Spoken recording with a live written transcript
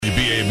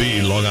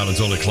Long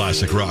Island's only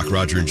classic rock,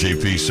 Roger and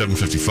JP,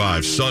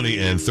 7:55, sunny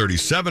and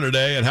 37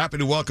 today, and happy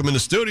to welcome in the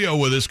studio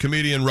with us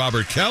comedian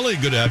Robert Kelly.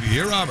 Good to have you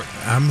here, Robert.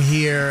 I'm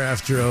here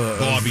after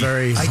a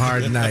very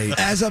hard night.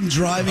 As I'm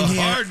driving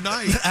here, hard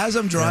night. As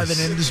I'm driving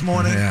in this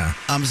morning,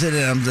 I'm sitting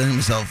there, I'm thinking to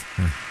myself,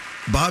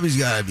 Bobby's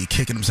got to be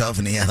kicking himself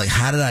in the ass. Like,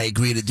 how did I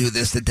agree to do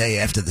this the day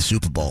after the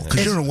Super Bowl?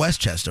 Because you're in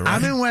Westchester, right?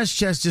 I'm in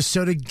Westchester,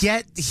 so to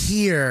get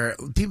here,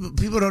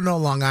 people don't know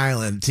Long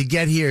Island. To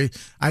get here,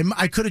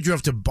 I could have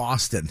drove to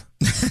Boston,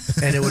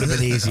 and it would have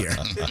been easier.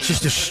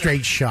 Just a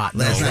straight shot.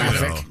 Last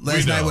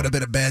night would have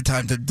been a bad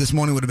time. This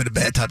morning would have been a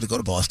bad time to go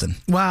to Boston.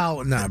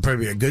 Well, no,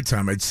 probably a good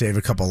time. I'd save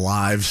a couple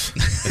lives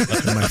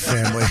in my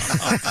family.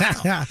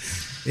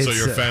 So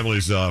your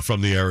family's from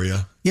the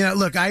area? You know,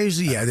 look,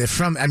 they're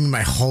from,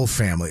 my whole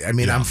family.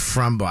 I'm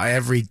from,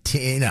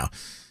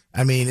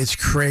 it's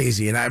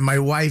crazy. And my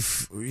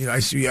wife, I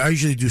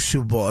usually do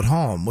Super Bowl at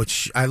home,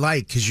 which I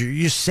like because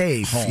you're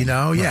safe, home.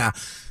 Right. Yeah.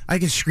 I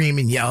can scream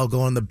and yell,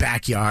 go in the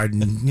backyard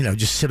and,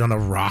 just sit on a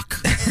rock.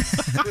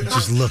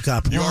 Just look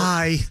up.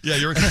 Why?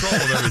 You're in control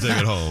of everything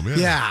at home.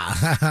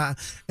 Yeah.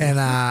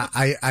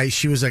 And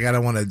she was like, I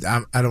don't want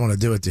to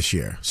do it this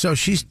year. So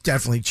she's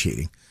definitely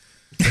cheating.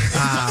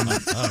 Really?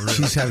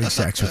 She's having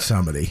sex with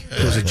somebody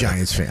who's a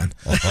Giants fan.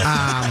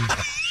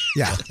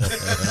 Yeah.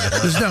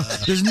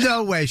 There's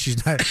no way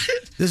she's not.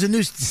 There's a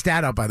new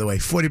stat out, by the way.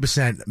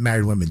 40%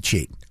 married women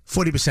cheat.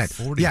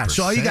 40%. Yeah.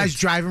 So all you guys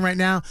driving right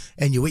now,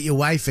 and you're with your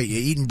wife, and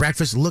you're eating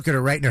breakfast, look at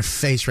her right in her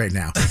face right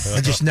now,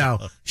 and just know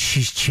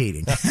she's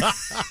cheating.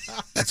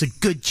 That's a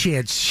good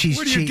chance she's cheating.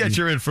 Where do you get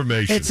your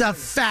information? It's a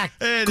fact.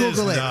 Google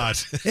Google it.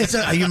 Not.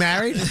 Are you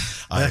married?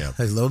 I am.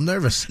 I'm a little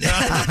nervous.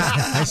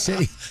 I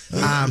see.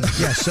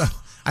 So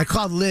I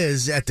called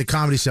Liz at the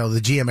Comedy Cell,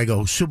 the GM. I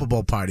go, Super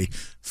Bowl party.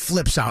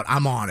 Flips out.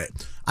 I'm on it.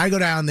 I go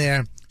down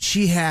there.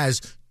 She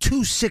has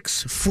 2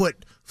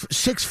 6-foot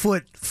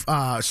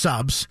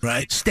subs.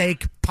 Right.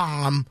 Steak,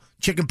 palm,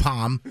 chicken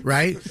palm,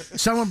 right?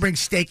 Someone brings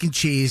steak and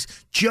cheese.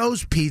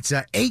 Joe's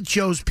Pizza. 8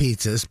 Joe's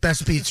Pizzas.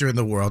 Best pizza in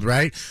the world,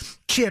 right?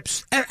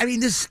 Chips.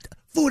 This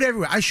food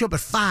everywhere. I show up at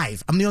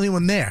 5. I'm the only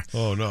one there.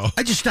 Oh, no.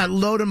 I just start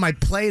loading my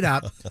plate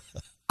up.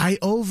 I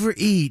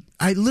overeat.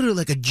 I literally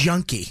like a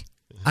junkie.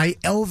 I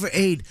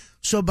overate.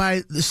 So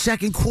by the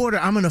second quarter,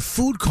 I'm in a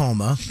food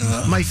coma.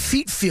 My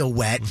feet feel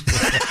wet.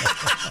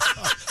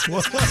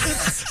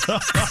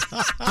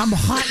 I'm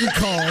hot and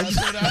cold.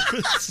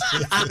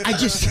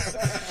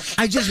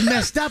 I just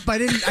messed up. I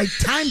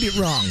timed it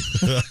wrong.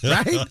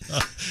 Right?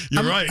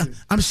 You're right.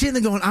 I'm sitting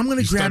there going, I'm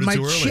going to grab my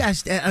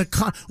chest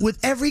with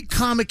every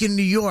comic in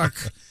New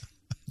York.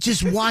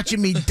 Just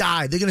watching me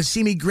die. They're going to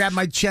see me grab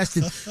my chest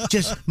and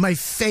just my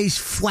face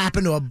flap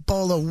into a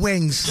bowl of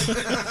wings.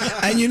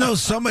 And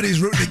somebody's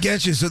rooting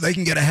against you so they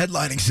can get a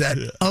headlining set.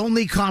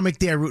 Only comic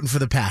there rooting for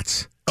the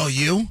Pats. Oh,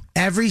 you?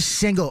 Every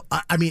single,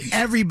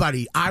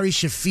 everybody. Ari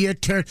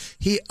Shaffir,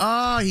 he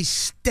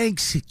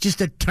stinks.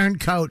 Just a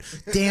turncoat.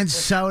 Dan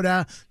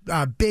Soda,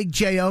 Big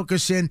J.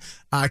 Okerson,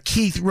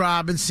 Keith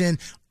Robinson.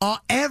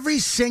 Every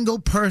single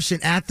person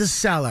at the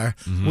cellar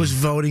was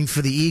voting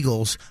for the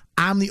Eagles.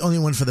 I'm the only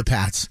one for the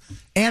Pats.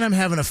 And I'm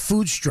having a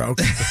food stroke.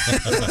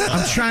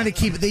 I'm trying to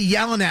keep it. They're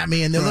yelling at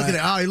me, and they're looking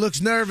at, he looks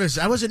nervous.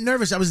 I wasn't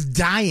nervous. I was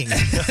dying.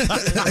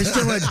 I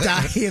still want to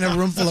die in a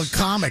room full of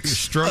comics. You're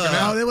stroking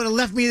out. They would have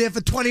left me there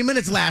for 20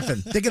 minutes laughing,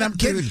 thinking I'm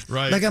kidding.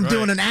 Right, like I'm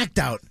doing an act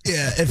out.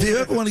 Yeah, if you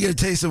ever want to get a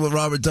taste of what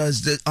Robert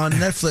does, on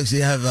Netflix,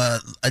 you have, I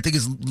think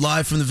it's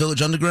Live from the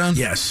Village Underground.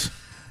 Yes.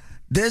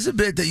 There's a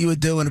bit that you were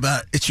doing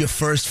about it's your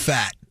first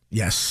fat.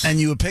 Yes. And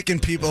you were picking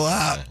people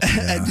out.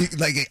 Yeah. And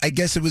I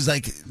guess it was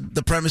like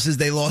the premise is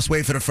they lost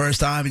weight for the first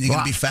time and you're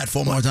going to be fat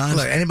 4 more times.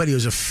 Look, anybody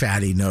who's a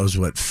fatty knows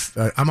what.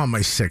 I'm on my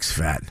 6th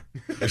fat.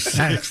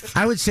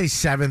 I would say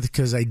 7th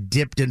because I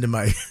dipped down to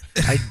my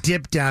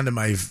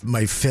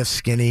 5th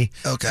skinny.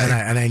 Okay.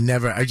 And I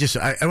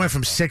went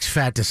from 6th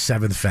fat to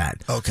 7th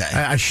fat. Okay.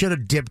 I should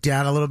have dipped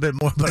down a little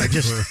bit more, but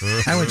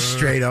I went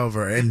straight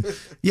over. And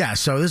yeah,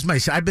 so this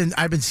is I've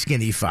been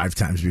skinny 5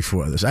 times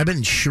before this. I've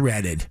been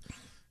shredded.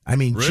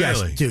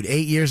 Really? Dude,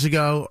 8 years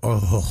ago.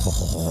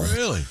 Oh,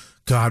 really?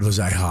 God, was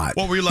I hot.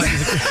 What were you like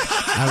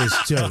as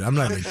a kid? I'm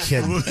not even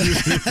kidding.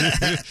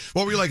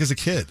 What were you like as a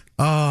kid?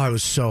 Oh, I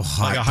was so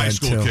hot. Like a high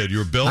school kid. You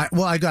were built?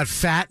 I got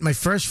fat. My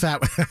first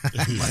fat was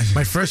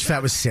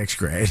 6th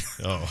grade.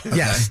 Oh. Okay.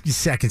 Yes,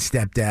 second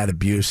stepdad,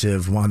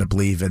 abusive, wound up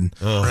leaving.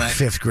 Oh. Right.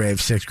 5th grade,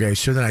 6th grade.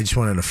 So then I just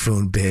went on a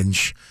food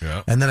binge.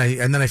 Yeah. And then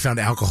I found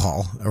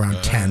alcohol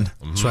around 10.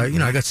 So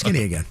I got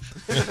skinny again.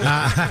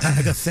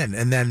 I got thin.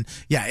 And then,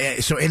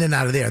 so in and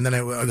out of there. And then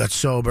I got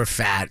sober,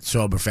 fat.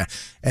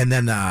 And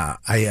then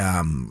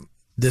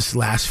this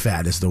last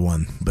fat is the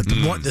one. But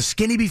the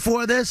skinny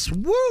before this,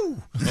 woo!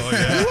 Oh,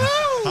 yeah.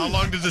 Woo! How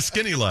long did the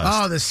skinny last?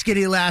 Oh, the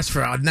skinny lasts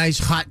for a nice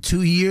hot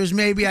 2 years,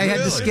 maybe. I had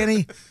the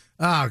skinny.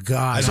 Oh,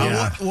 God. So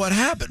what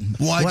happened?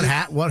 What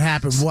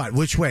happened? What?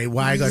 Which way?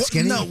 Why I got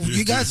skinny? No,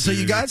 you got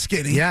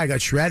skinny. Yeah, I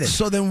got shredded.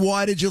 So then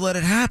why did you let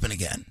it happen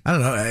again? I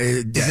don't know.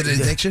 Is it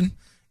an addiction?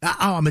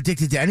 I'm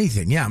addicted to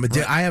anything. Yeah,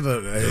 I have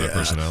a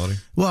personality.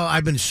 Well,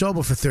 I've been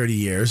sober for 30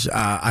 years.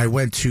 I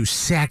went to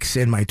sex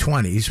in my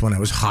 20s when I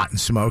was hot and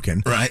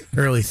smoking. Right.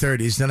 Early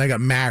 30s. Then I got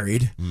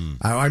married.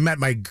 I met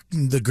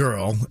the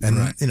girl, and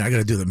I got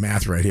to do the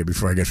math right here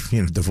before I get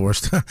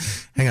divorced.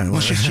 Hang on.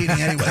 Well, she's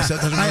cheating anyway, so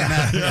it doesn't really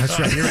matter. That's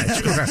right. You're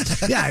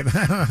right. Yeah,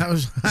 I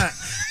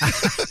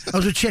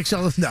was with chicks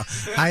all no.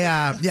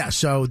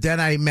 So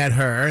then I met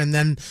her, and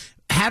then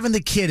having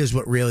the kid is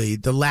what really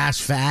the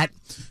last fat.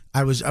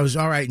 I was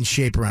all right in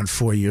shape around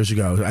 4 years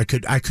ago. I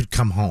could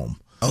come home.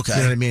 Okay, you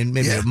know what I mean?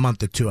 Maybe a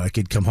month or two I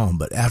could come home,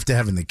 but after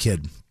having the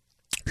kid,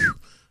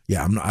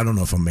 yeah, I don't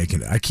know if I'm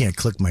making it. I can't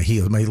click my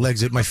heels. My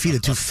feet are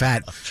too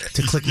fat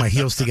to click my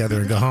heels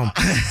together and go home.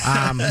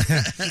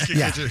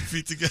 Get your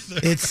feet together.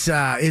 This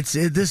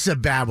is a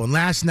bad one.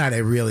 Last night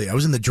I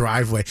was in the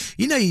driveway.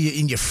 You know, you're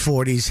in your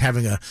 40s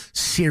having a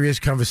serious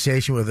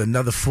conversation with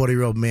another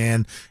 40-year-old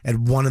man at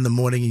 1 a.m.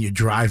 in your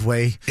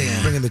driveway,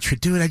 bringing the tree.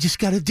 Dude, I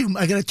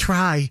gotta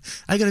try,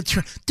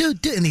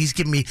 dude. And he's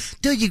giving me,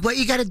 dude, what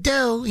you gotta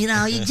do? You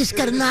know, you just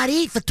gotta not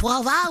eat for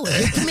 12 hours.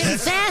 You're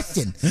intermittent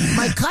fasting.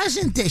 My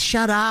cousin did.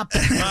 Shut up.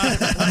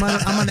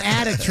 I'm an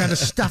addict trying to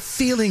stuff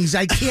feelings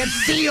I can't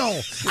feel.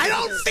 I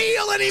don't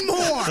feel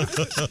anymore.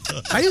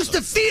 I used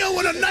to feel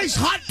when a nice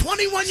hot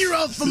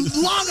 21-year-old from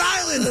Long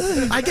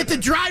Island, I get to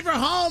drive her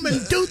home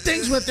and do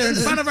things with her in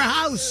front of her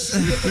house.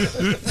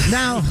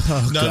 Now,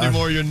 not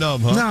anymore. You're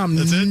numb, huh? Numb.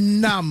 That's it?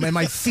 Numb, and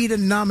my feet are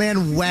numb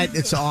and wet.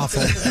 It's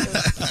awful.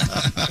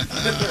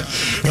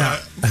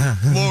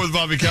 More with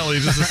Bobby Kelly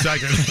in just a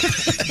second.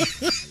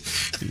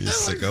 You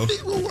sicko.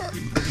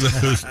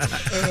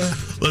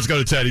 Let's go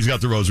to Ted. He's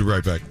got the Rose. We'll be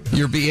right back.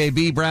 Your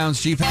BAB Browns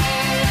Jeep.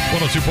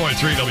 102.3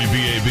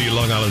 WBAB,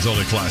 Long Island's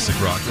only classic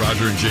rock.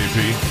 Roger and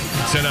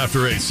JP. 10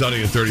 after 8,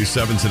 sunny and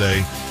 37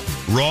 today.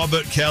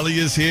 Robert Kelly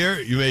is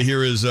here. You may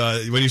hear his,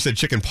 when you said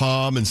chicken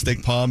palm and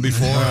steak palm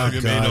before,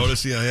 you may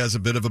notice he has a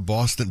bit of a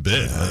Boston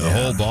bit, the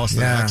whole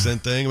Boston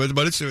accent thing.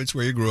 But it's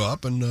where you grew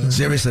up. And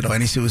seriously, though,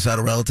 any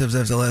suicidal relatives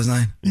after last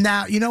night?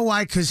 Now, you know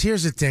why? Because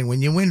here's the thing.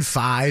 When you win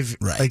 5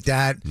 like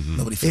that,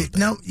 nobody feels bad.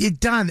 No, you're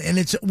done. And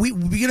we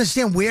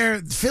understand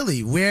we're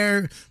Philly,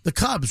 we're the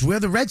Cubs,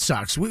 we're the Red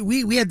Sox.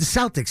 We had the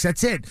Celtics.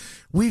 That's it.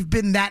 We've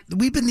been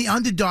the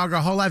underdog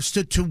our whole lives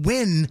to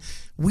win.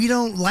 We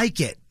don't like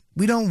it.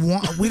 We don't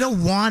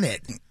want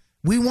it.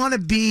 We want to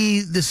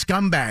be the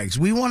scumbags.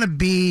 We want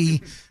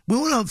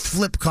to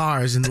flip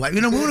cars and we want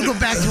to go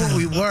back to what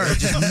we were,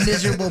 just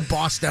miserable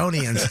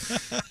Bostonians.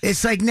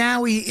 It's like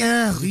now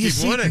you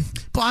see winning.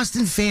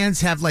 Boston fans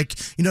have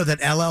that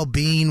LL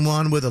Bean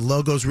one where the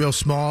logo's real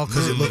small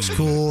because it looks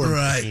cool.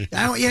 Right.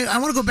 I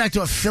want to go back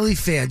to a Philly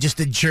fan, just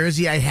the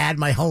jersey I had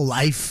my whole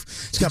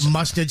life. It's got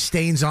mustard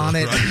stains on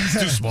it. Right.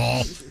 It's too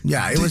small.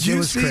 Yeah, it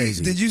was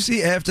crazy. Did you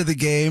see after the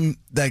game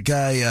that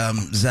guy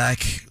Zach,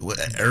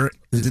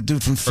 the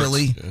dude from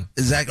Philly,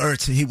 Zach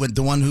Ertz? He went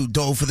the one who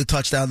dove for the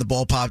touchdown. The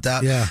ball popped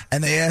out. Yeah.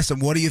 And they asked him,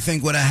 "What do you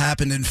think would have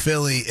happened in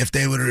Philly if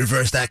they would have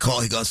reversed that call?"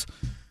 He goes,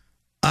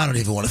 "I don't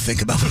even want to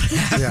think about what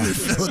happened in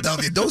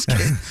Philadelphia."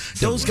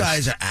 Those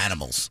guys are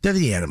animals. They're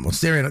the animals.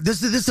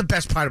 This is the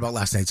best part about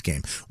last night's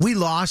game. We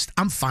lost.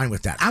 I'm fine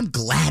with that. I'm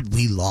glad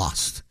we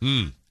lost.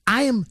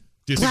 I am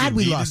glad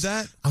we lost.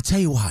 That? I'll tell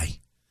you why.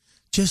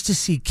 Just to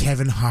see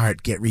Kevin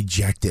Hart get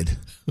rejected.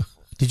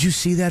 Did you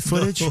see that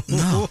footage?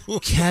 No.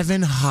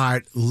 Kevin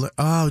Hart,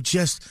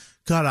 just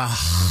got a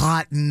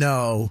hot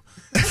no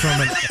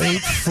from an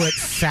 8-foot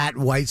fat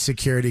white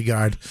security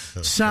guard.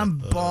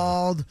 Some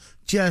bald,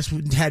 just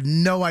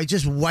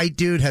white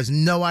dude has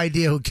no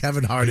idea who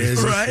Kevin Hart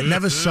is. Right.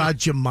 Never saw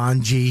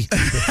Jumanji.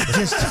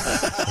 Just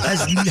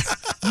has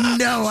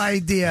no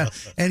idea.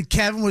 And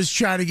Kevin was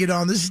trying to get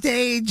on the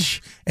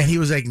stage, and he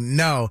was like,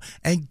 no.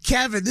 And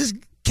Kevin's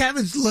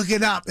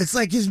looking up. It's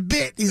like his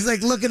bit. He's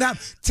like looking up,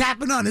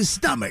 tapping on his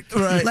stomach.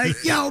 Right.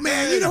 Like, yo,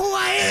 man, you know who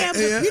I am?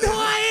 You know who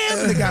I am?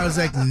 And the guy was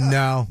like,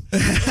 no.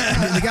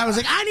 And the guy was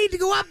like, I need to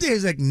go up there.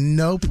 He's like,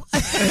 nope.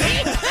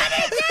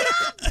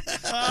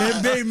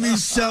 It made me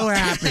so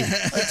happy.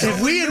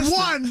 If we had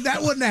won,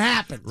 that wouldn't have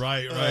happened.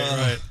 Right.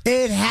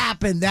 It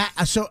happened.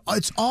 So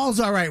it's all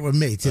right with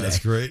me today. That's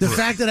great. The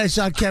fact that I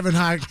saw Kevin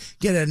Hart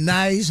get a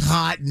nice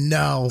hot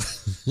no.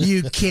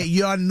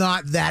 You're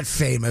not that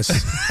famous.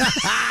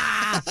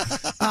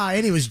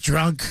 And he was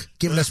drunk,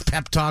 giving us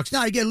pep talks.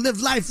 No, you gotta live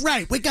life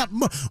right. Wake up,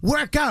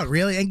 work out,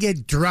 really, and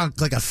get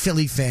drunk like a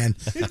Philly fan.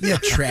 You're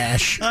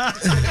trash.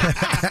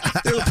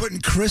 They were putting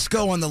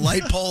Crisco on the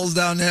light poles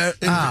down there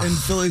in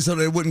Philly so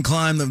they wouldn't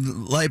climb the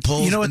light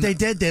poles. You know what they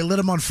did? They lit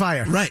them on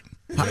fire. Right.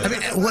 I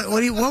mean, what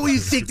do you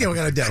think they were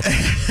going to do?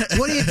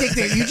 What do you think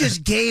you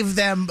just gave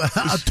them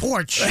a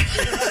torch?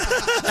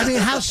 I mean,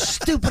 how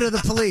stupid are the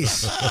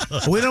police?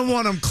 We don't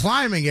want them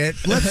climbing it.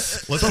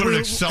 Let's put an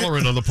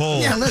accelerant on the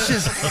pole. Yeah, let's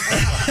just.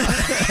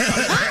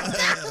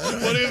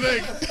 What do you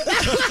think?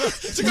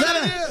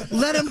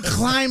 Let them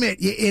climb it,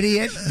 you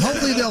idiot.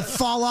 Hopefully they'll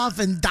fall off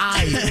and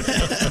die.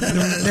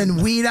 Then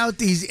weed out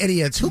these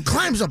idiots. Who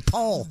climbs a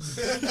pole?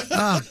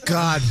 Oh,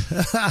 God.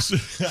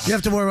 You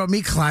have to worry about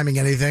me climbing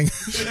anything.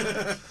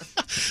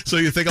 So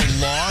you think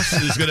a loss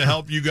is going to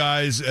help you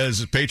guys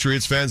as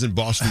Patriots fans and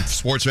Boston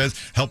sports fans,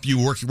 help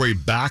you work your way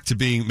back to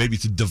being, maybe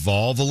to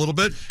devolve a little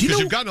bit? Because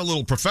you've gotten a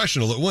little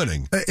professional at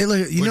winning.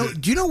 Do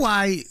you know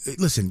why?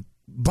 Listen,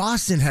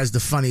 Boston has the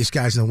funniest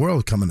guys in the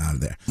world coming out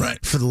of there.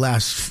 Right. For the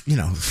last,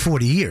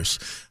 40 years.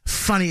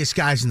 Funniest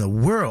guys in the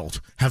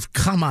world have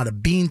come out of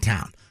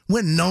Beantown.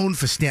 We're known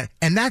for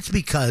and that's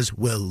because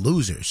we're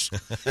losers.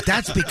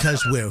 That's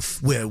because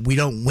we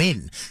don't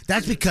win.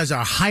 That's because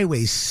our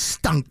highways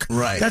stunk.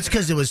 Right. That's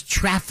because there was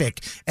traffic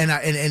and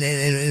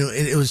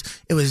it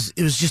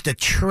was just a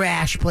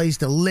trash place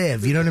to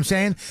live. You know what I'm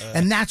saying?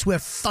 And that's where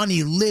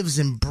funny lives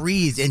and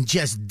breathes, and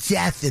just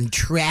death and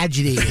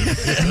tragedy,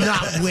 and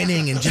not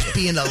winning and just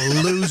being a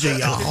loser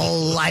your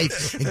whole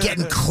life and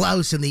getting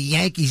close, and the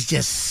Yankees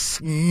just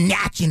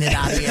snatching it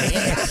out of your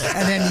hair,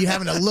 and then you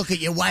having to look at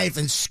your wife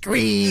and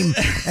scream.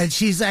 And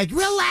she's like,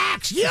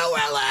 relax, you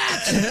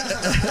relax.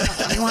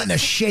 You wanting to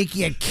shake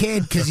your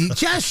kid because you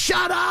just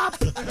shut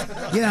up.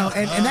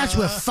 And that's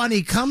where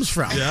funny comes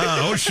from.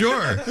 Yeah, oh,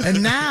 sure.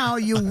 And now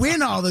you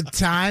win all the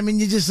time, and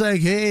you're just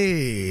like,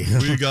 hey.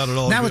 We got it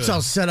all Now good. It's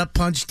all set up,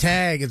 punch,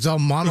 tag. It's all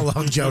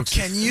monologue jokes.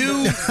 Can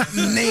you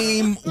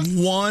name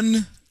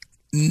one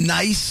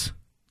nice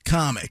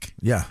comic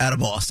out of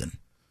Boston?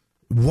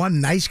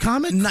 One nice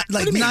comic?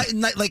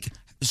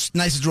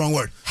 Nice is the wrong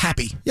word.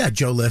 Happy. Yeah,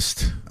 Joe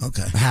List.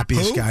 Okay.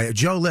 Happiest guy.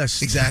 Joe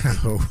List. Exactly.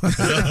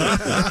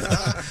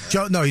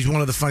 No, he's one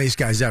of the funniest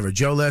guys ever.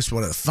 Joe List,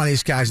 one of the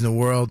funniest guys in the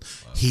world.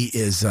 He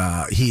is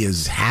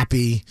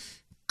happy.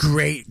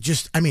 Great,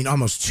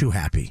 almost too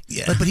happy.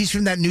 Yeah. But he's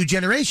from that new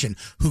generation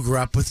who grew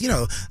up with,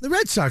 the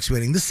Red Sox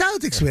winning, the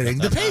Celtics winning,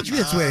 the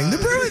Patriots winning, the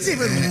Bruins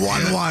even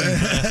won one.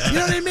 You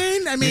know what I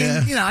mean?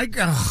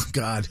 Oh,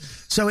 God.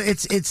 So I'm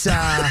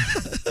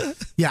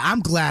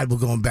glad we're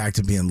going back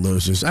to being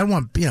losers. I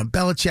want,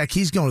 Belichick,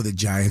 he's going to the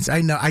Giants.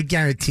 I know, I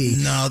guarantee.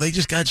 No, they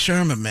just got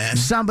Sherman, man.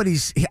 If they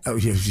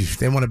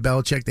want a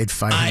Belichick, they'd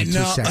fight him in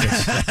 2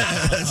 seconds.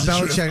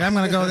 Belichick, true. I'm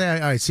going to go there.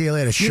 All right, see you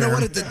later, Sherman. You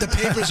know what? The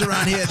papers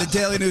around here, the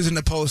Daily News and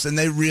the Post, and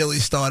they really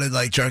started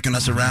jerking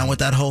us around with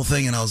that whole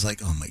thing. And I was like,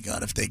 oh my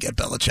God, if they get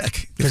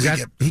Belichick.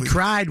 He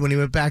cried when he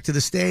went back to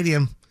the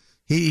stadium.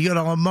 He got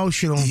all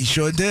emotional. He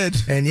sure did.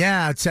 And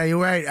I'll tell you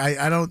what,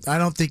 I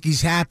don't think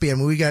he's happy. I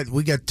mean, we got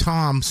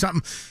Tom.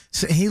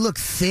 He looked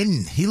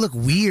thin. He looked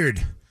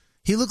weird.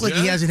 He looked like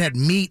he hasn't had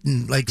meat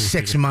in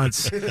 6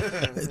 months.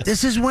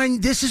 This is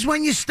when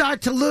you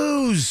start to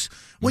lose.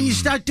 When you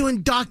start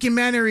doing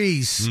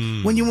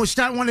documentaries, when you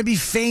start want to be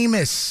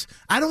famous.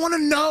 I don't want to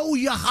know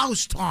your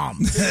house, Tom.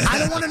 I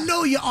don't want to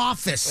know your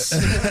office.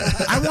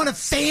 I want to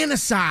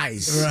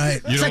fantasize.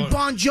 Right. It's like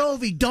Bon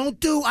Jovi.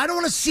 I don't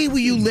want to see where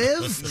you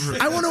live.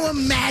 I want to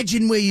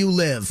imagine where you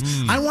live.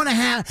 I want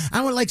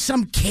like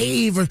some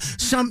cave or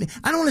some.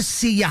 I don't want to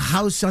see your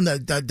house on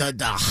the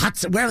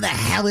huts, wherever the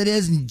hell it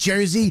is in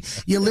Jersey.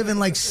 You live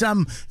in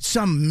some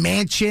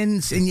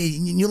mansions and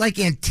you like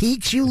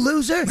antiques, you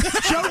loser.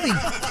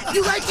 Jovi,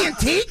 you like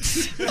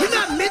antiques? You're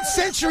not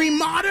mid-century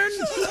modern?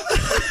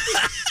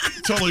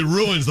 Totally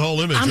ruins the whole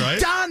image, I'm right?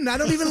 done. I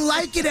don't even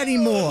like it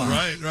anymore.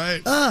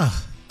 Right.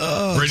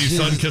 Brady's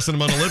son kissing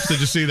him on the lips. Did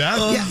you see that?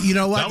 Yeah, you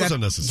know what? That was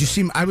unnecessary. Did you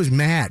see? I was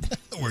mad.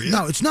 Were you?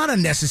 No, it's not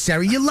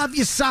unnecessary. You love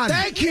your son.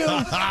 Thank you.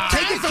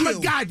 Take it from a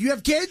guy. Do you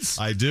have kids?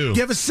 I do. Do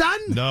you have a son?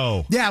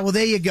 No. Yeah, well,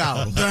 there you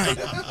go. Right.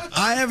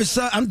 I have a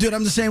son. I'm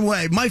the same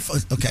way. My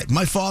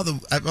father,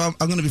 I'm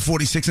going to be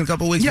 46 in a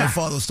couple of weeks. Yeah. My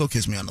father will still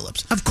kiss me on the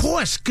lips. Of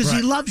course, because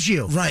he loves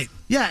you. Right.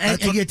 Yeah,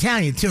 and you're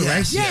Italian too,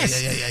 right?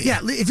 Yes. Yeah.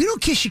 If you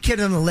don't kiss your kid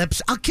on the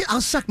lips,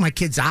 I'll suck my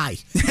kid's eye.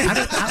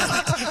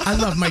 I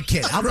love my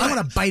kid. I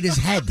want to bite his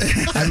head.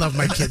 I love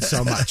my kid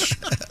so much.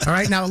 All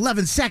right, now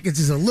 11 seconds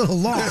is a little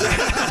long.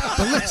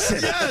 But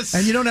listen,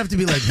 and you don't have to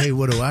be like, hey,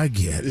 what do I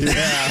get?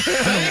 Yeah.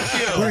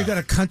 Where you got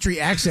a country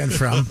accent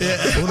from?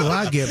 Yeah. What do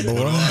I get,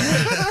 boy?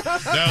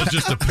 That was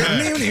just a peck.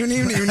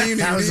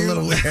 That was a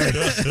little weird.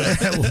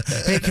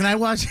 Hey, can I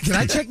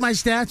check my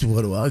stats?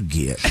 What do I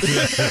get?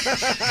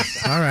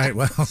 All right,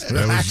 well,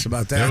 relax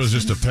about that. That was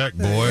just a peck,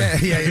 boy.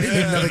 Yeah, you didn't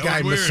need another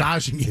guy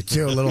massaging you,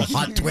 too. A little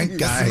hot twink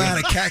guy. What's the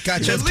matter? Cat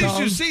got you. At least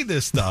you see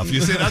this stuff.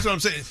 You see, that's what I'm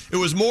saying. It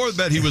was more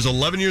that he was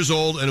 11 years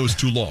old and it was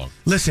too long.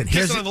 Listen,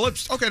 kissing on the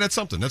lips. Okay, that's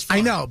something. That's fine.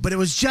 I know, but it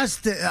was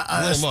just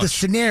the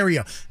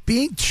scenario.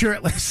 Being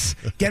shirtless,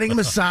 getting a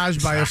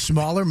massage by a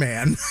smaller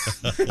man.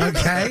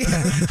 Okay?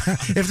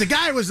 If the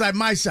guy was like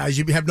my size,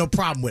 you'd have no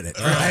problem with it.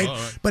 All right?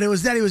 But it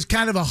was that he was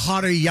kind of a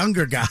hotter,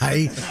 younger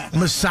guy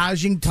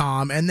massaging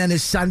Tom, and then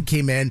his son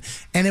came in,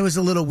 and it was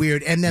a little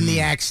weird. And then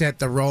the accent,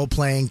 the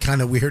role-playing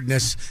kind of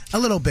weirdness, a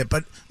little bit.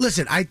 But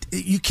listen,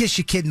 you kiss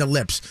your kid in the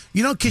lips.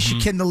 You don't kiss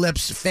your kid in the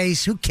lips,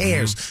 face. Who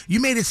cares?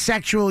 You made it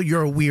sexual.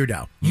 You're a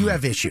weirdo. You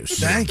have issues.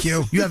 Thank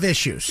you. You have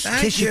issues.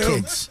 Kiss your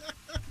kids.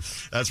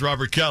 That's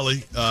Robert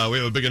Kelly. We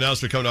have a big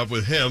announcement coming up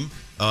with him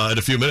in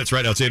a few minutes.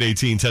 Right now, it's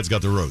 8:18. Ted's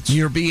got the roads.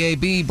 Your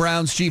BAB,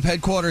 Browns Jeep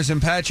headquarters in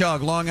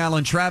Patchogue, Long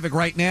Island traffic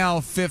right now,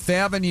 5th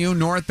Avenue,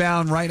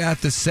 northbound right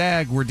at the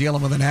SAG. We're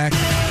dealing with an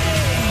accident.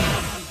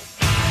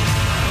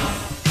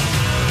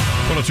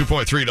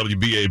 102.3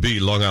 WBAB,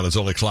 Long Island's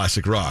only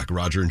classic rock.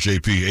 Roger and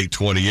JP,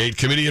 828.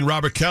 Comedian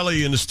Robert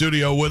Kelly in the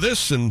studio with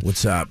us. And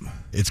what's up?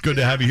 It's good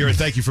to have you here, and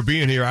thank you for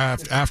being here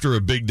after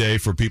a big day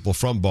for people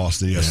from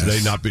Boston yesterday.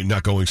 Yes.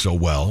 Not going so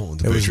well.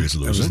 The Patriots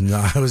losing.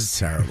 It was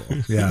terrible.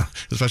 Yeah,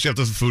 especially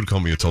after the food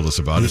coma you told us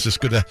about. It's just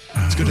good to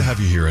have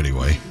you here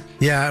anyway.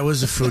 Yeah, it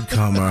was a food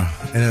coma,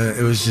 and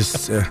it was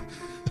just.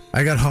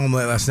 I got home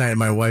late last night, and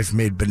my wife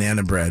made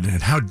banana bread, and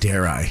how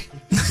dare I?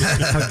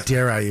 How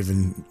dare I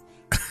even?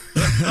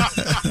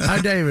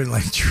 How dare I even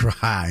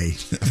try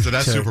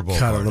to Super Bowl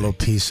cut a little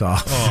piece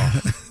off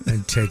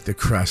and take the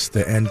crust,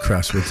 the end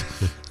crust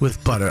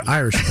with butter,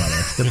 Irish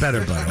butter, the better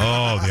butter.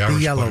 Oh, the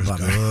Irish yellow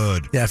butter.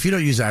 Good. Yeah, if you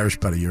don't use Irish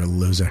butter, you're a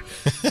loser.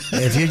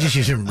 If you're just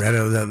using red,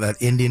 that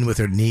Indian with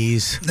her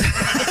knees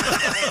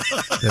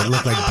that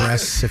look like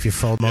breasts if you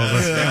fold them over.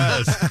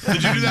 Yes.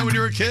 Did you do that when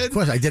you were a kid? Of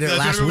course, I did it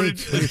last week.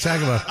 What are you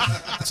talking about?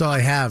 That's all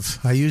I have.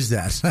 I use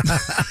that.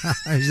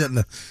 I use that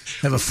I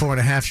have a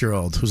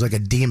 4.5-year-old who's like a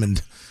demon.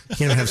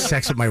 Can't even have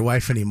sex with my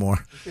wife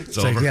anymore. It's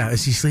like, yeah,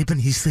 is he sleeping?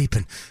 He's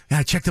sleeping. Yeah,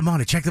 I checked him on.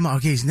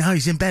 Okay,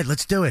 he's in bed.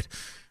 Let's do it.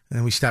 And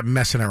then we stop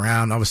messing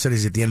around. All of a sudden,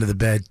 he's at the end of the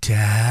bed.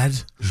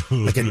 Dad,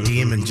 like a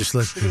demon, just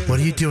like, what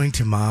are you doing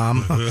to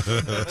Mom?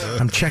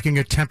 I'm checking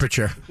your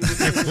temperature.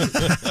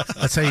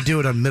 That's how you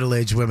do it on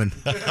middle-aged women.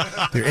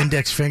 Your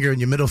index finger and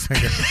your middle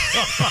finger.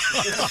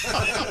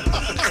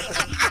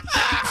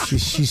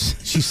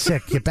 She's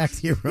sick. Get back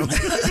to your room.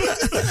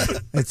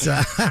 It's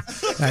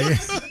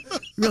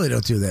you really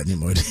don't do that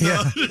anymore.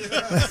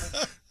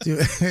 You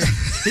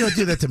don't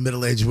do that to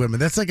middle-aged women.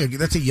 That's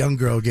a young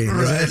girl game.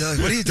 Right. Like,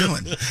 what are you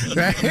doing?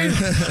 Right?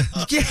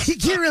 You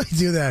can't really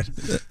do that.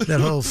 That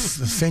whole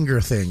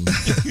finger thing.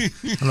 I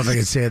don't know if I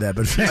can say that,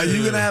 but are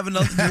you gonna have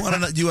another? You want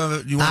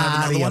to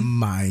have another one?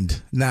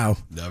 Mind? No,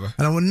 never.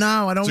 I don't.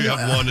 No, I don't. So you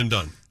have one and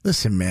done.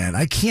 Listen, man,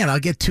 I can't. I'll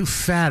get too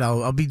fat.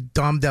 I'll be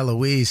Dom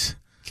DeLuise.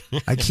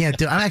 I can't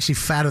do. I'm actually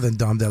fatter than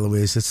Dom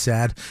DeLuise. It's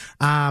sad.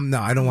 No,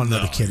 I don't want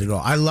another kid at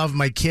all. I love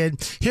my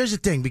kid. Here's the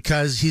thing,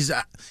 because he's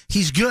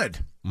good.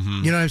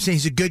 Mm-hmm. You know what I'm saying?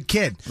 He's a good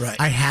kid. Right.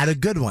 I had a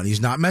good one.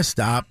 He's not messed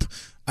up.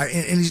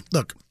 And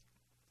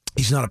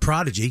he's not a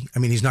prodigy. I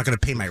mean, he's not going to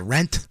pay my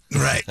rent.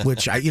 Right.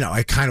 Which I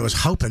kind of was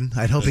hoping.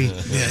 I'd hope he'd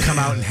come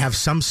out and have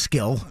some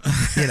skill,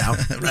 right out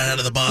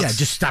of the box. Yeah,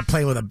 just stop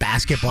playing with a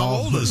basketball.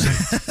 How old is he?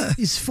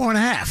 He's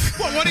 4.5.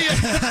 Well, what are you?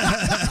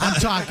 I'm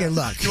talking,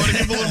 look. You want to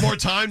give him a little more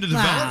time to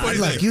develop? What do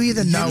you think? You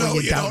either know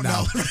or you don't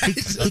know. Right?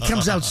 He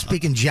comes out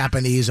speaking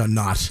Japanese or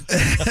not.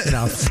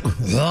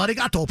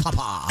 Arigato,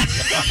 papa.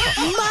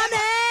 Money!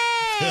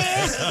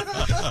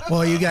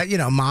 Well, you got,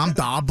 mom,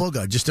 da,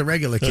 booger, just a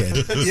regular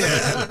kid.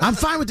 Yeah. I'm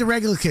fine with the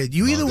regular kid.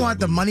 You either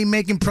want the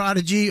money-making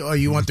prodigy or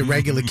you want the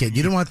regular kid.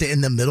 You don't want the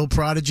in-the-middle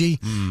prodigy.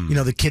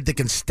 The kid that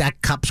can stack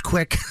cups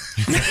quick.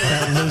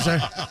 That loser.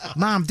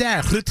 Mom,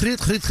 Dad. Yeah,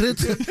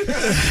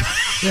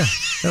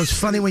 that was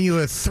funny when you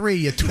were 3.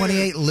 You're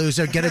 28,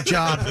 loser. Get a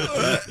job.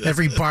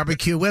 Every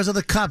barbecue. Where's all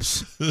the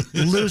cups?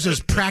 Losers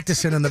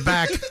practicing in the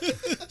back.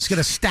 He's got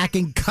a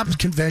stacking cups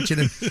convention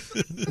in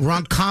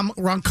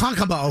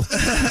Ronkonkoma.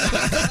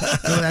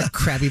 Where that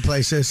crappy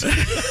place is. No,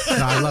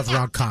 I love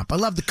Ronkomp. I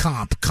love the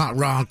comp.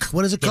 Ronk.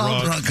 What is it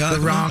called? The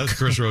Ronk. That's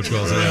Chris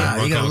Roachwell's.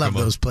 Yeah, you gotta love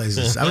those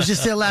places. I was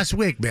just there last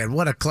week, man.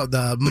 What a club.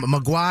 The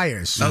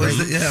Maguires. I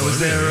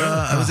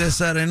was there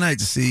Saturday night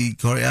to see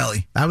Corey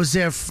Alley. I was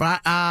there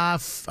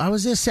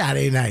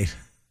Saturday night.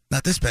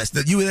 Not this past.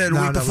 You were there the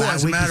week before.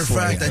 As a matter of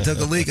fact, I took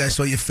a leak. I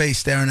saw your face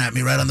staring at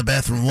me right on the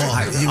bathroom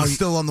wall. You were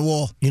still on the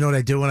wall. You know what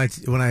I do when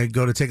I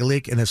go to take a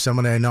leak, and if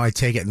someone I know, I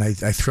take it and I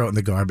throw it in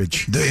the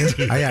garbage. Do you?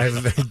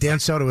 Dan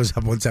Soda was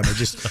up one time.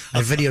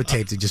 I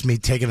videotaped it, just me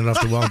taking it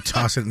off the wall and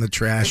tossing it in the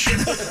trash.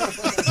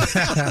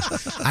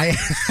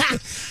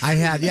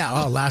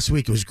 Last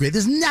week it was great.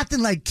 There's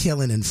nothing like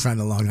killing in front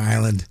of Long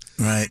Island.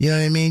 Right. You know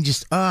what I mean?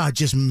 Just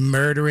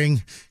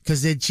murdering,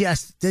 because they're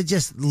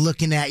just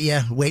looking at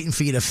you, waiting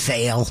for you to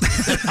fail. You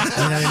know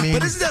what I mean?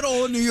 But isn't that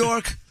all in New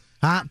York?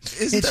 Huh?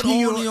 Isn't that all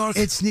in New York?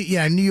 It's New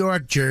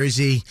York,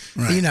 Jersey.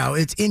 Right.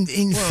 It's in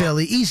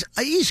Philly,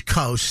 East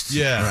Coast.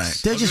 Yeah.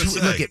 Right. They're just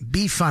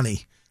be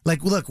funny.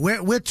 Like, look,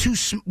 we're too.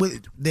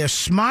 They're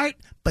smart,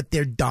 but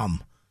they're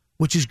dumb,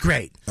 which is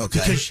great.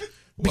 Okay.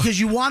 Because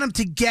you want them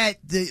to get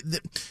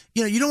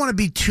you don't want to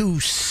be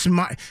too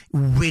smart,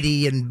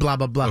 witty, and blah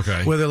blah blah.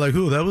 Okay. Where they're like,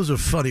 "Ooh, that was a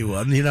funny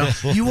one."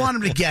 You want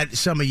them to get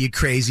some of your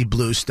crazy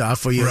blue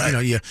stuff, or your I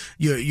don't want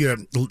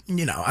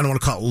to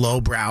call it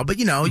lowbrow, but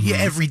your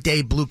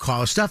everyday blue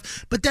collar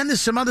stuff. But then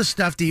there's some other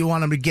stuff that you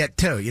want them to get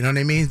too. You know what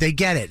I mean? They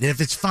get it, and if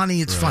it's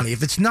funny, it's funny.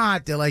 If it's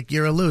not, they're like,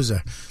 "You're a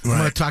loser." I'm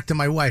going to talk to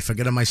my wife. I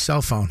get on my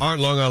cell phone.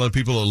 Aren't Long Island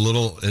people a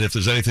little? And if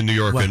there's anything New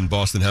York and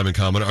Boston have in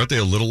common, aren't they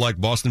a little like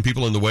Boston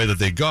people in the way that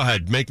they go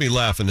ahead, make me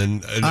laugh, and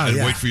then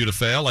wait for you to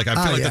fail? Like,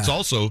 I feel like that's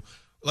also,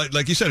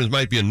 like you said, it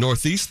might be a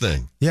Northeast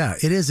thing. Yeah,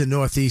 it is a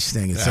Northeast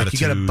thing. It's like you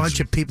got a bunch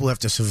of people who have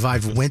to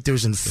survive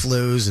winters and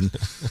flus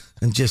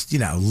and just,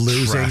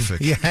 losing.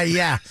 Traffic.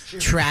 Yeah.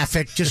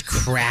 Traffic, just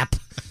crap.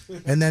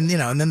 And then,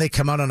 and then they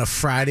come out on a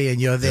Friday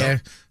and you're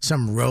there,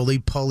 some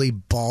roly-poly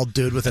bald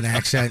dude with an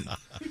accent.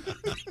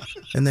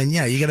 And then,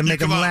 you got to make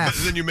them laugh.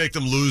 Then you make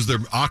them lose their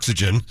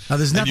oxygen. Oh,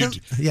 there's nothing?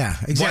 Yeah,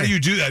 exactly. Why do you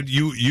do that?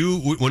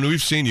 You when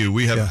we've seen you,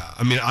 we have,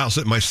 I mean, I'll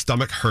say my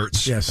stomach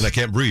hurts and I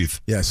can't breathe.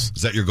 Yes.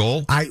 Is that your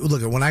goal?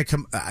 Look, when I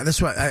come,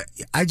 that's why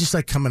I just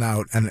like coming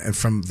out and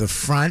from the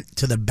front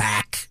to the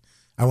back.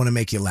 I want to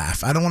make you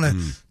laugh. I don't want to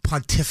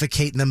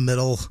pontificate in the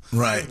middle.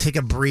 Right. Take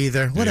a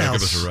breather. What else?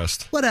 Give us a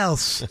rest. What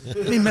else?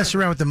 Let me mess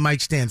around with the mic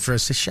stand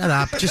first. Say, shut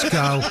up. Just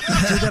go.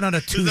 Do that on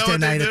a Tuesday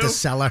night at the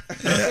Cellar.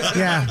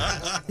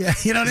 Yeah.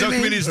 You know what I mean?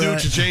 Comedians do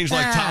to change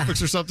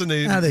topics or something.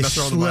 They mess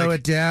around slow the mic.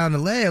 it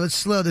down. Let's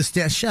slow this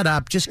down. Shut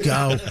up. Just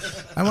go.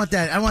 I want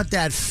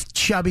that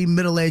chubby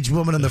middle-aged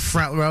woman in the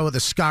front row with a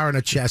scar on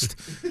her chest,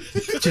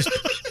 just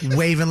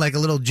waving like a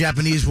little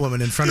Japanese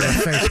woman in front of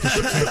her face because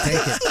she can't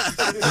take it.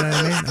 You know what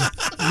I mean?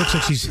 It looks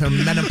like her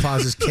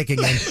menopause is kicking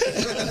in.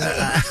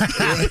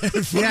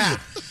 Yeah.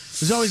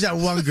 There's always that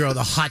one girl,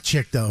 the hot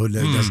chick, though.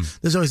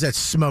 There's always that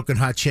smoking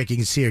hot chick. You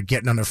can see her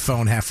getting on her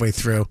phone halfway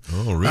through.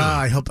 Oh, really?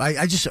 I hope.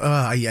 I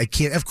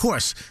can't. Of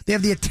course, they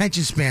have the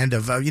attention span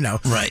of, of a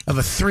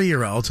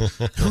 3-year-old.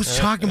 Who's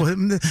talking about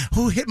him?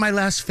 Who hit my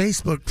last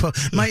Facebook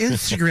post? My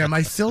Instagram.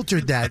 I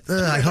filtered that.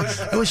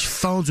 I wish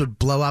phones would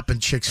blow up in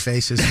chicks'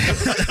 faces.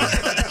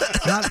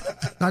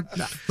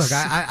 Look,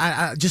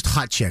 I just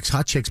hot chicks.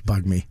 Hot chicks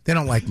bug me. They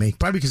don't like me.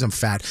 Probably because I'm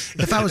fat.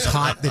 If I was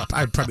hot,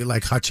 I'd probably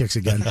like hot chicks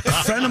again. A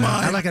friend of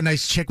mine. I like a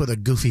nice chick with a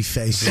goofy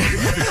face.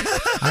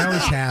 I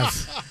always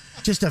have.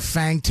 Just a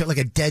fang tooth, like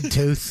a dead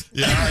tooth.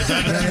 Yeah,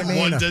 you know what I mean?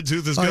 One dead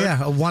tooth is good. Oh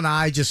yeah, one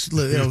eye just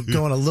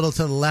going a little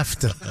to the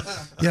left. You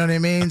know what I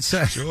mean?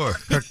 So, sure.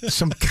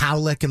 Some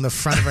cowlick in the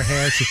front of her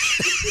hair.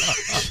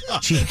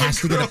 She has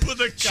to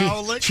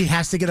get she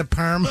has to get a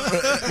perm. You know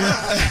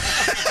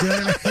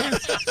what I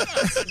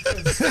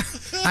mean?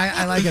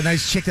 I like a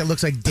nice chick that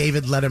looks like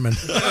David Letterman.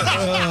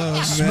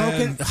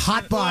 Smoking,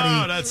 hot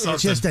body, that's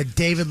just a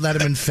David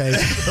Letterman face.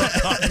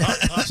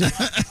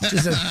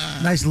 just a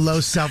nice low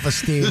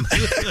self-esteem.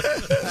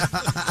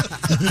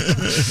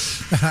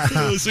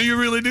 So you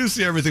really do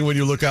see everything when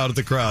you look out at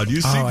the crowd.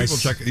 You see people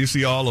check. You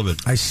see all of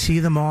it. I see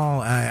them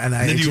all, and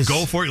then you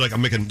go for it. Like,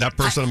 I'm making that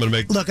person. I'm going to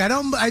make. Look, I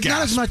don't. Not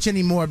as much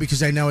anymore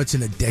because I know it's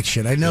an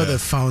addiction. I know the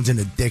phone's an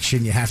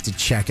addiction. You have to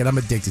check it. I'm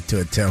addicted to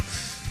it too.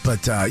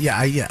 But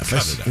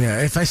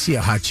if I see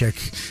a hot chick,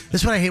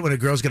 that's what I hate when a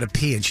girl's gonna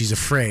pee and she's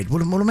afraid.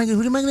 What am I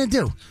gonna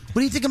do? What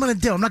do you think I'm gonna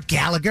do? I'm not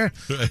Gallagher.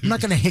 I'm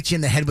not gonna hit you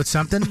in the head with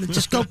something.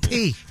 Just go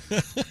pee.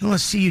 I don't want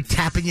to see you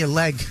tapping your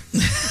leg.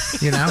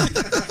 You know.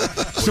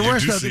 So you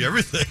do see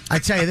everything. I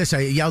tell you this. I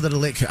yelled at a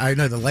lick. I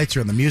know the lights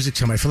are on. The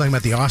music's on. I feel like I'm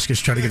at the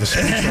Oscars trying to give a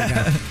speech right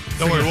now.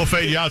 Don't worry, we'll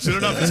fade you out soon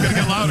enough. It's gonna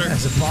get louder.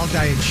 There's a bald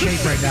guy in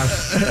shape right now,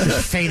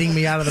 just fading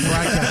me out of the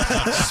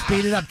broadcast.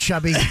 Speed it up,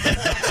 chubby.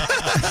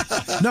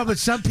 No, but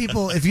some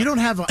people, if you don't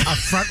have a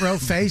front row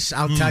face,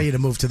 I'll tell you to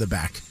move to the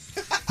back.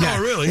 Yeah.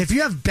 Oh, really? If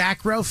you have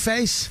back row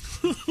face,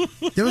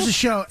 there was a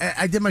show.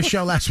 I did my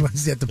show last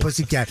Wednesday at the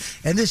Pussycat,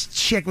 and this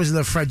chick was in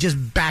the front,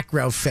 just back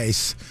row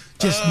face,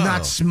 just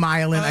not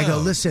smiling. I go,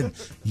 listen,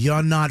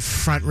 you're not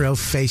front row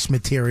face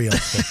material.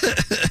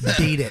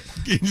 Beat it.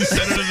 You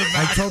send her to the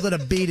back. I told her to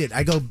beat it.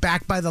 I go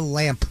back by the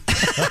lamp.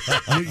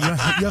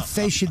 Your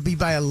face should be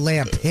by a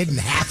lamp, hidden.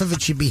 Half of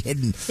it should be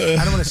hidden.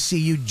 I don't want to see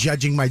you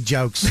judging my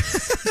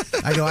jokes.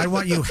 I go, I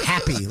want you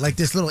happy, like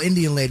this little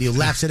Indian lady who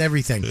laughs at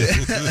everything.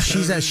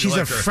 She's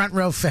a front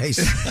row face.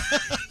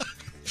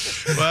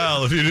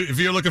 Well, if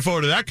you're looking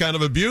forward to that kind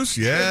of abuse,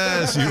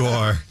 yes, you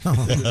are.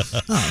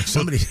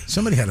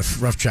 Somebody had a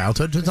rough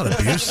childhood. It's not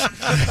abuse.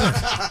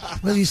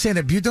 What are you saying?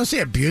 Abuse? Don't say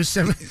abuse.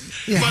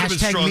 Yeah, might have been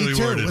strongly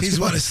worded. He's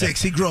one of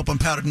 6. He grew up on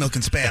powdered milk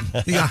and Spam.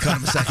 You got to cut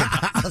him a second.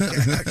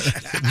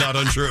 Okay. Not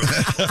untrue.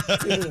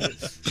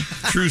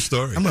 True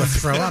story. I'm going to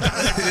throw up.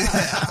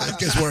 It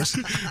gets worse.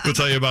 We'll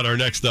tell you about our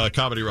next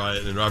comedy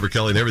riot and Robert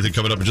Kelly and everything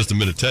coming up in just a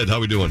minute. Ted, how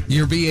we doing?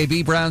 Your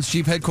BAB Browns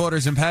Jeep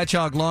headquarters in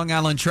Patchogue, Long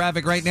Island.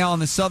 Traffic right now on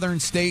the southern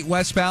state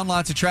westbound.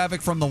 Lots of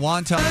traffic from the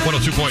Wonton.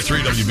 102.3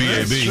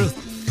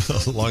 WBAB.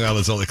 Long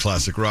Island's only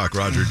classic rock.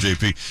 Roger,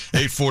 JP,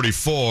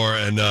 844,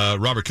 and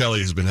Robert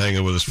Kelly has been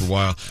hanging with us for a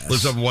while.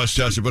 Lives up in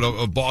Westchester, but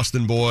a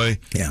Boston boy.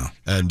 Yeah.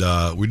 And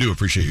we do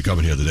appreciate you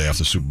coming here the day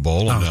after Super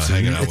Bowl and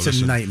hanging out with us.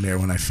 It's a nightmare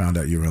when I found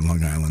out you were in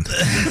Long Island.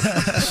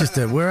 It's just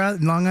we're out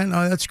in Long Island.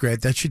 Oh, that's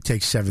great. That should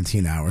take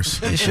 17 hours.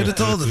 You should have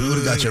told us. We would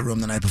have got your room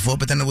the night before,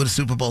 but then it would have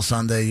Super Bowl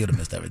Sunday. You'd have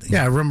missed everything.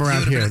 Yeah, a room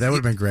around here. That would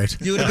have been great.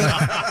 You would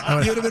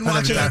have been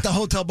watching at the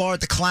hotel bar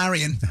at the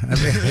Clarion.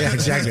 Yeah,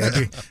 exactly.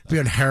 I'd be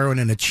on heroin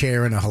in a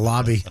chair in a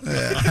lobby.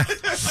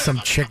 Some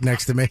chick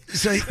next to me.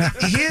 So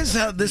here's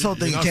how this whole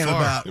thing came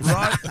about.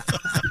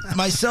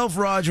 Myself,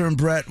 Roger, and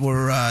Brett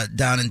were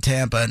down in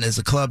Tampa, and there's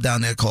a club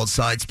down there called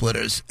Side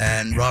Splitters,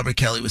 and Robert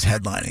Kelly was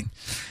headlining.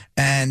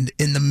 And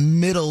in the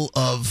middle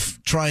of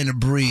trying to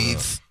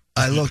breathe,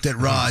 I looked at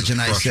Raj and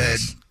I said,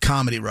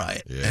 Comedy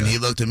Riot. Yeah. And he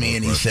looked at me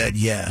and he said,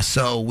 yeah.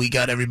 So we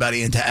got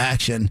everybody into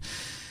action.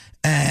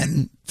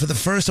 And for the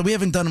first, we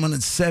haven't done one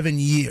in 7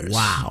 years.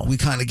 Wow. We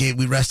kind of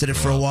we rested it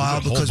for a while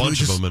We got a whole because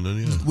bunch of them and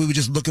then, we were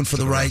just looking for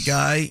the right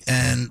guy,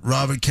 and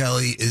Robert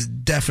Kelly is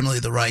definitely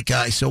the right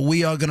guy. So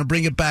we are going to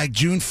bring it back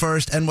June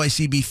 1st,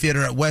 NYCB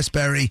Theater at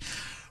Westbury.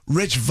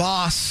 Rich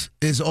Voss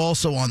is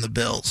also on the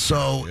bill,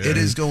 so it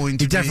is going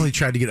to. He definitely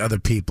tried to get other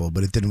people,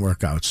 but it didn't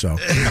work out. So,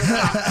 Rich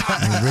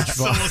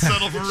So we'll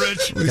settle for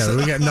Rich.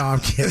 No, I'm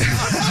kidding.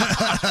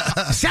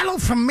 Settle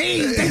for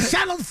me. They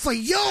settled for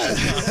you.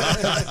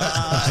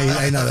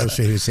 I know that was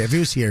what he would say. If he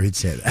was here, he'd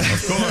say that.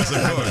 Of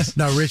course.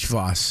 No, Rich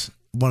Voss.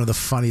 One of the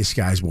funniest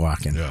guys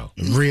walking. Yeah.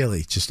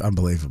 Really, just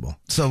unbelievable.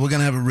 So we're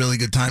going to have a really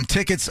good time.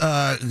 Tickets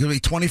are going to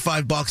be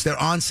 $25.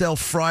 They're on sale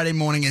Friday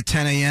morning at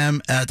 10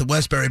 a.m. at the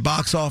Westbury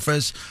box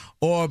office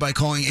or by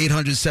calling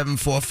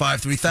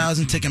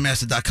 800-745-3000,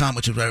 Ticketmaster.com,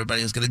 which is where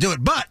everybody is going to do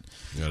it. But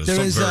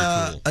there is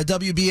a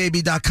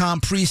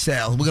WBAB.com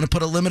pre-sale. We're going to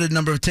put a limited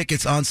number of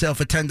tickets on sale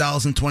for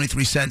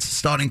 $10.23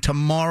 starting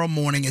tomorrow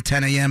morning at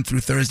 10 a.m.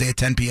 through Thursday at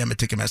 10 p.m. at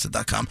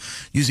Ticketmaster.com.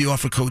 Use the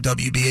offer code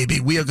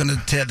WBAB. We are going to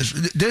tear this.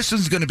 This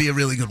is going to be a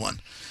really good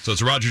one. So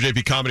it's a Roger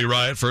JP Comedy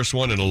Riot, first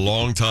one in a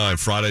long time,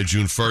 Friday,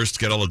 June 1st.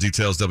 Get all the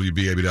details,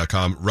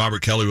 WBAB.com.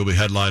 Robert Kelly will be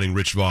headlining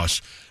Rich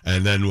Voss,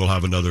 and then we'll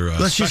have another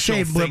Let's just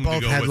say we're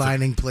both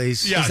headlining,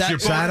 please. Yeah,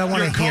 so I don't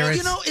want to hear it.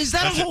 You know, is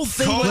that a whole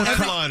thing?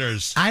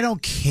 Co-headliners. I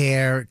don't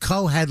care.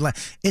 Co-headline.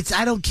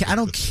 I don't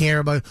care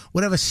about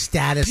whatever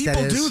status People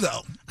that is. do,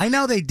 though. I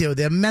know they do.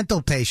 They're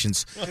mental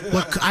patients.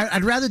 Look,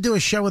 I'd rather do a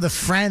show with a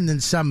friend than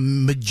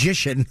some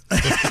magician.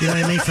 You know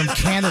what I mean? From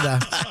Canada.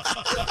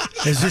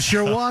 Is this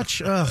your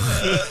watch? Ugh.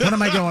 When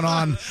am I going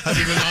on? Have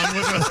you been on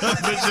with a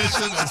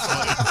magician? That's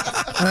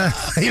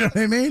funny. You know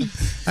what I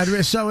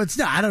mean? So it's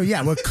not. I don't.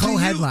 Yeah, we're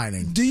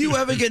co-headlining. Do you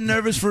ever get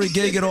nervous for a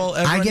gig at all?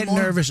 I get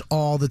nervous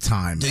all the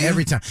time.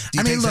 Every time. Do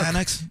you take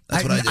Xanax?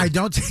 That's what I do. I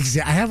don't take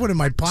Xanax. I have one in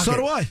my pocket. So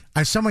do I.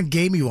 Someone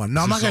gave me one.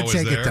 No, I'm not going to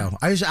take it though.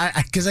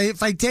 Because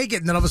if I take it,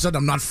 and then all of a sudden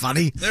I'm not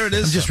funny. There it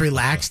is. I'm just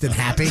relaxed and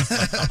happy.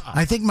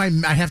 I think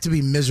I have to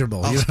be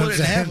miserable. I'll split it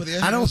in half with you.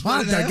 I don't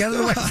want that. Get it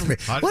away from me.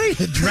 What are you,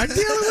 a drug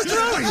dealer? What's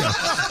wrong with you?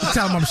 I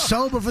tell him I'm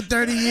sober for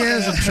 30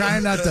 years. I'm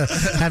trying not to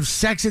have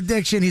sex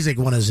addiction. He's like,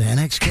 want a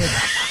Xanax, kid?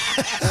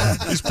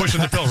 He's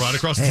pushing the pill right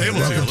across the table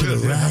welcome to you. To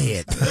the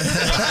Riot.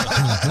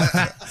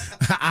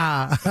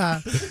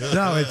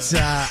 No, it's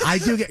I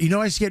do get. You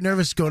know, I used to get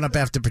nervous going up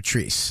after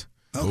Patrice.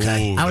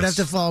 Okay. Ooh, I would have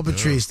to follow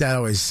Patrice. That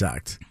always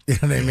sucked. You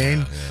know what I mean?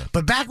 Yeah.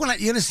 But back when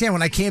you understand,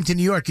 when I came to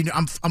New York, you know,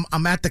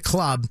 I'm at the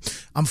club.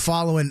 I'm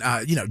following,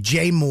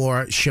 Jay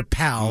Moore,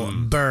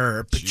 Chappelle,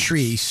 Burr,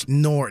 Patrice,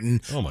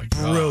 Norton, Oh my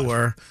God.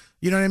 Brewer.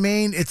 You know what I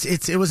mean?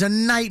 It was a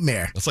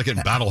nightmare. That's like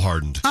getting battle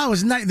hardened. Oh, it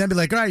was night. They'd be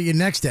like, all right, your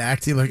next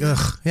act. You're like,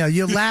 ugh, yeah,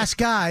 your last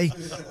guy.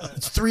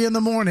 It's 3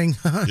 a.m.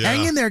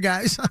 Hang in there,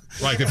 guys.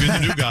 Right, if you're the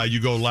new guy, you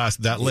go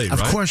last that late,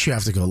 Of right? course you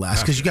have to go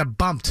last because you got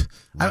bumped.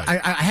 Right.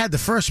 I had the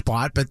first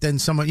spot, but then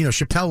someone,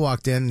 Chappelle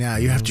walked in. Yeah,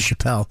 you have to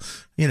Chappelle,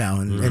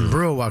 and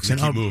Brewer walks in.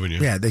 Keep moving you.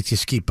 Yeah, they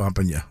just keep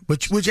bumping you,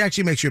 which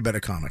actually makes you a better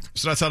comic.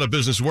 So that's how the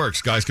business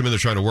works. Guys come in, they're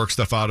trying to work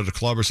stuff out at a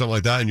club or something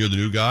like that, and you're the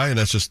new guy, and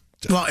that's just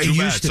Well, it too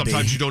bad. used to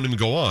Sometimes be. you don't even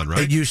go on,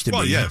 right? It used to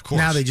well, be. yeah, of course.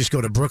 Now they just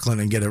go to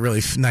Brooklyn and get a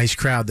really nice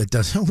crowd that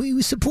does,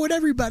 we support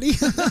everybody.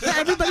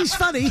 Everybody's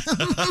funny.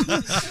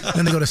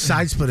 Then they go to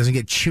Side Splitters and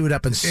get chewed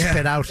up and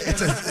spit out.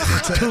 It's a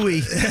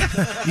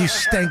tooey. You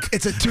stink.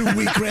 It's a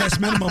 2-week grass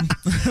minimum.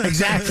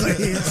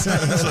 Exactly. So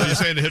you're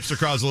saying the hipster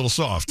crowd's a little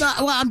soft? No,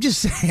 well, I'm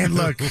just saying,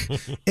 look,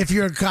 if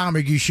you're a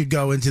comic, you should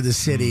go into the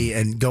city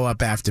and go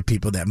up after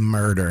people that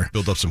murder.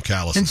 Build up some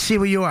callous. And see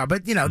where you are.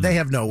 But, they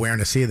have no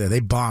awareness either. They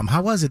bomb.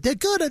 How was it? They're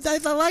good. I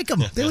like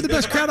them. They were the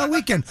best crowd all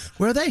weekend.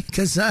 Were they?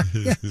 Because, I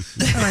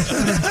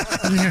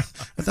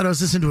thought I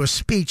was listening to a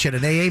speech at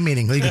an AA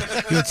meeting. You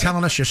were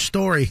telling us your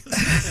story.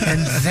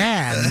 And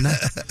then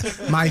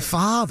my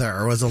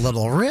father was a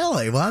little,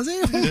 really, was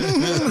he?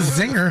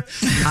 Zinger.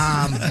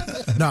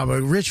 No,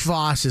 but Rich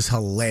Voss is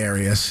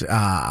hilarious.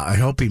 I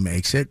hope he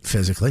makes it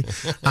physically.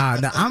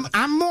 No,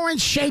 I'm more in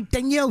shape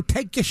than you.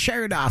 Take your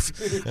shirt off.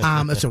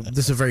 This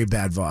is a very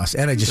bad Voss,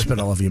 and I just spit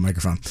all over your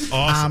microphone.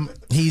 Awesome.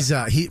 He's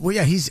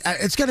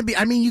it's going to be.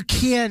 I mean, you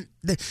can't.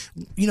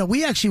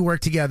 We actually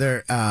worked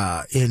together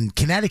in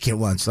Connecticut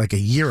once, like a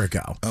year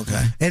ago.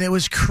 Okay. And it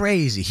was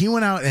crazy. He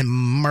went out and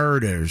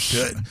murders.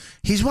 Good.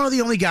 He's one of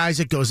the only guys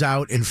that goes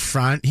out in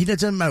front. He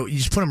doesn't. You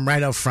just put him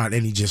right out front,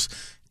 and he just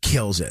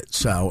kills it.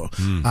 So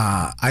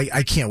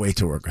I can't wait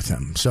to work with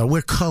him. So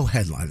we're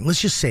co-headlining.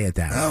 Let's just say it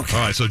that way. Okay.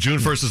 All right, so June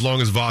 1st, as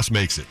long as Voss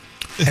makes it.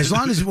 As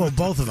long as,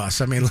 both of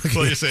us. I mean, look.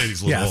 Well, you're saying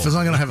he's a little old. as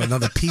long as I don't have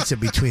another pizza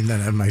between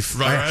then and my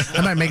Right.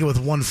 I might make it with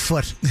 1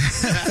 foot.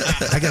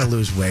 I got to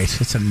lose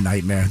weight. It's a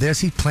nightmare. There's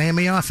he playing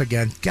me off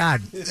again.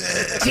 God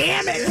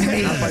damn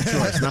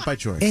it. Not by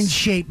choice. In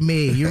shape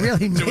me. You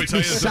really Did we make tell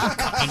me you suck.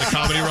 on the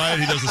Comedy Riot,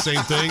 he does the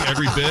same thing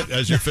every bit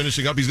as you're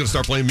finishing up. He's going to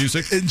start playing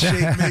music. In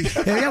shape, me.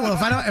 Yeah, well,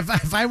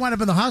 if I wind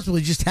up in the hospital,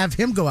 you just have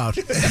him go out.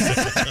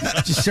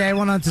 Just say I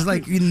went on to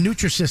like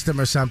Nutrisystem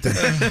or something,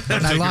 and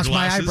I Take your lost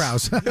my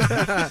glasses.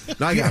 eyebrows.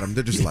 No, I got them.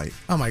 They're just light.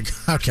 Oh, my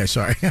God. Okay,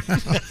 sorry. I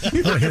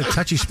hit a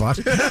touchy spot.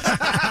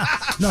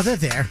 No, they're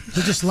there.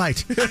 They're just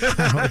light.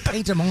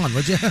 Paint them on,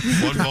 would you?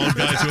 One bald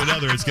guy to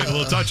another. It's getting a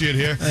little touchy in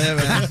here. Yeah,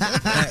 man.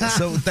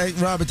 So,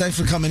 Robert, thanks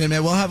for coming in,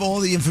 man. We'll have all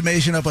the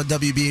information up on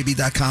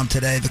WBAB.com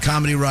today. The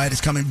Comedy Riot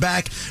is coming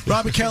back.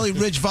 Robert Kelly,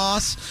 Rich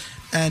Voss,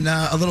 and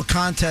a little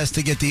contest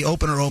to get the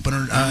opener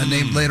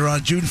named later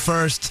on, June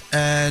 1st.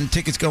 And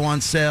tickets go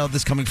on sale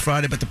this coming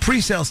Friday. But the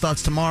pre-sale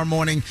starts tomorrow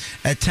morning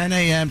at 10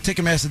 a.m.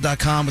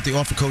 Ticketmaster.com with the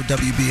offer code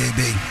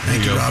WBAB.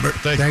 Thank you, Robert.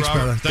 Thanks, Robert.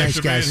 brother. Thanks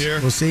for guys. being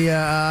here. We'll see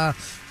you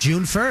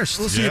June 1st.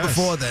 We'll see you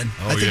before then.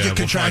 Oh, I think yeah, you're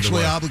we'll find a contractually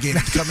way.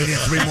 obligated to come in here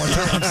 3 more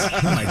times.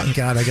 Oh, my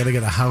God. I got to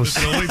get a house.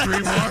 There's only 3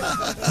 more?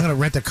 I'm going to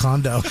rent a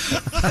condo.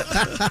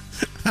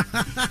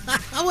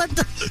 What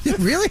the?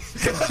 Really?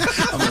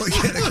 I'm only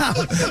kidding.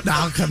 No,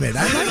 I'll come in.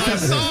 I like coming in.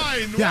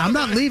 Sign. Yeah, I'm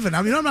not leaving.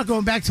 I mean, I'm not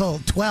going back till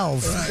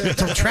 12,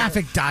 till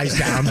traffic dies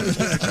down.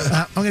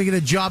 I'm going to get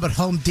a job at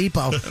Home Depot.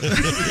 All right,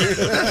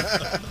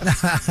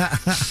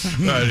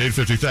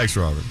 8:50. Thanks,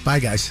 Robert. Bye,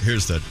 guys.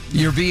 Here's that.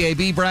 Your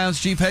BAB Browns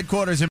Jeep headquarters in